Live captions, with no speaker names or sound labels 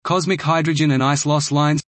Cosmic hydrogen and ice loss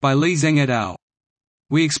lines, by Li Zeng et al.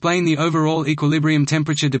 We explain the overall equilibrium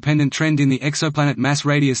temperature-dependent trend in the exoplanet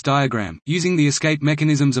mass-radius diagram, using the escape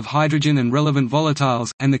mechanisms of hydrogen and relevant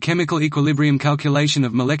volatiles, and the chemical equilibrium calculation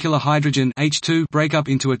of molecular hydrogen H2 breakup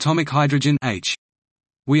into atomic hydrogen H.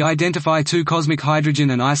 We identify two cosmic hydrogen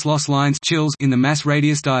and ice loss lines chills in the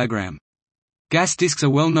mass-radius diagram. Gas disks are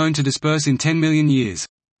well known to disperse in 10 million years.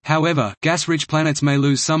 However, gas-rich planets may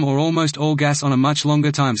lose some or almost all gas on a much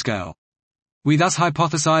longer timescale. We thus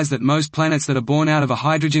hypothesize that most planets that are born out of a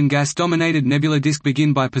hydrogen gas-dominated nebular disk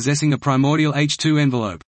begin by possessing a primordial H2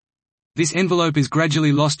 envelope. This envelope is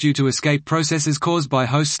gradually lost due to escape processes caused by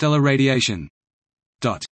host stellar radiation.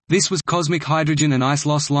 This was Cosmic Hydrogen and Ice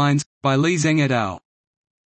Loss Lines, by Li Zeng et al.